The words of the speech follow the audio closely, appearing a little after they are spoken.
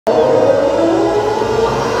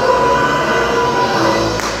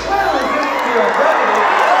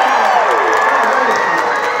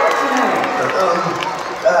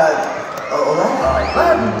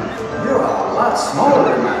smaller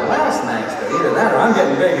than my last master. Either that or I'm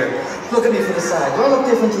getting bigger. Look at me from the side. Do I look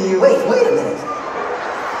different to you? Wait a minute.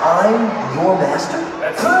 I'm your master?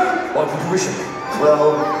 That's right. What would you wish of me?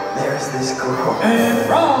 Well, there's this girl. And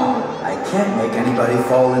wrong. I can't make anybody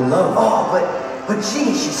fall in love. Oh, but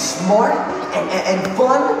gee, she's smart and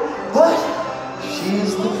fun, but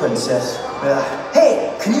she's the princess.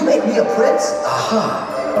 Hey, can you make me a prince?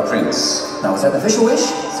 A prince. Now, is that the official wish?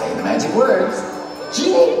 Say the magic words.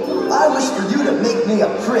 Genie, I wish for you to make me a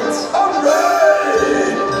prince. All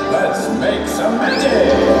right! Let's make some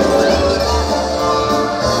magic!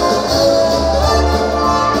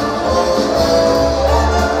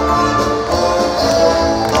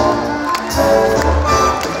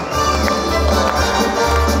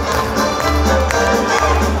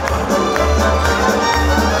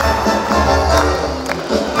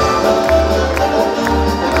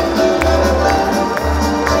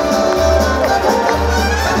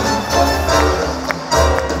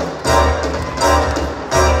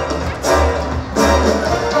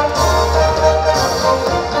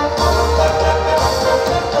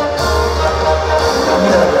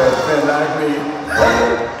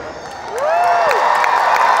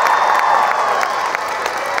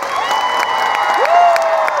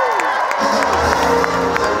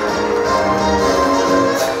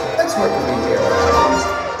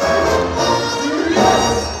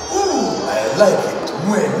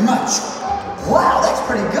 Wow, that's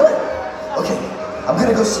pretty good. Okay, I'm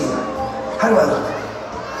gonna go see her. How do I look?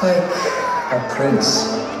 Like a prince.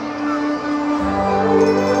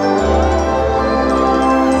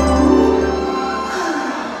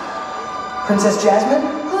 Princess Jasmine?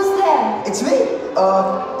 Who's there? It's me,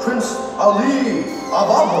 Prince Ali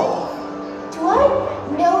Ababo. Do I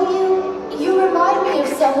know you? You remind me of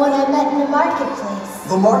someone I met in the marketplace.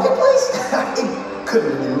 The marketplace? It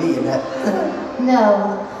couldn't have been me in that.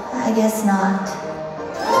 No, I guess not.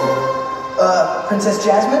 Princess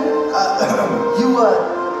Jasmine?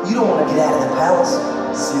 You don't want to get out of the palace,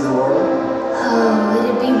 see the world? Oh,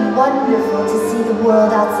 it'd be wonderful to see the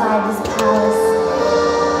world outside this palace.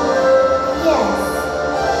 Yes.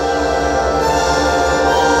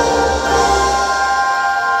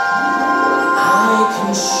 I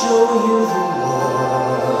can show you the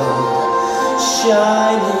world,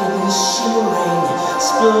 shining, shimmering,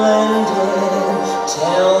 splendid.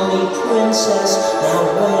 Tell me, princess, now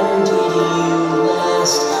when did you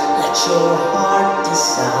last let your heart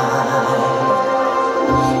decide?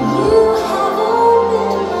 You have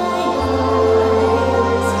opened my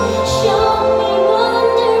eyes, shown me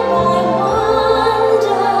wonder by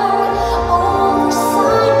wonder, over,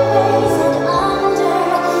 sideways, and under,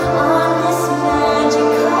 on this magic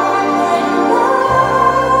carpet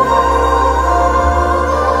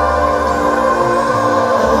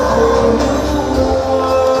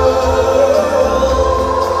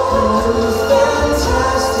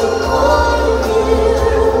fantastic point of view.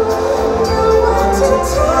 No one to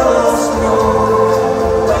tell us no,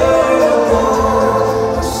 where to go.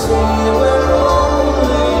 Say we're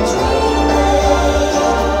only dreaming.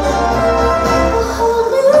 A whole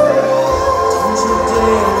new world. Don't you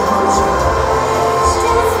dare close your eyes.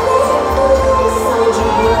 Just let me hold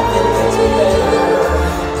your breath, it gets better.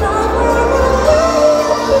 But when I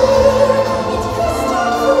hear it's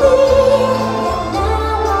crystal clear that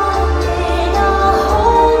now I'm in a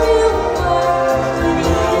whole new world.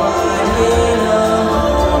 I'm in a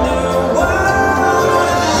whole new world.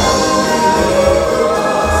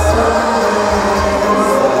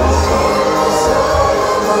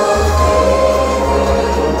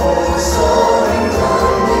 Soaring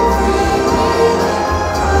down the green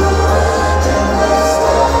through an endless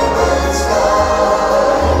diamond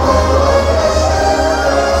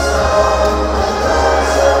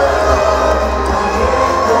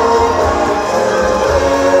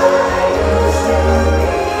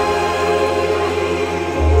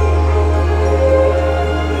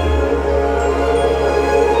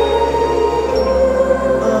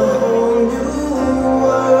a whole new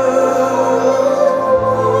world.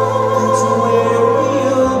 That's where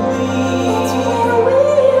we'll be.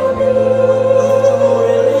 A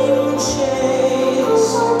thrilling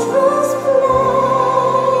chase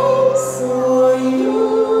for you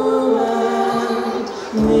and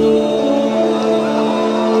me.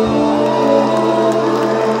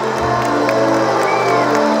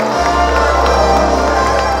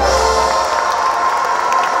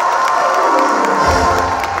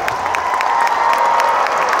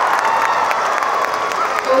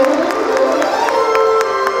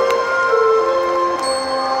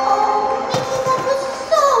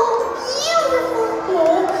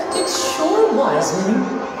 It sure was, Minnie.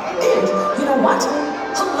 And you know what?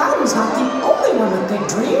 Aladdin's not the only one big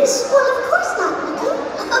dreams? Well, of course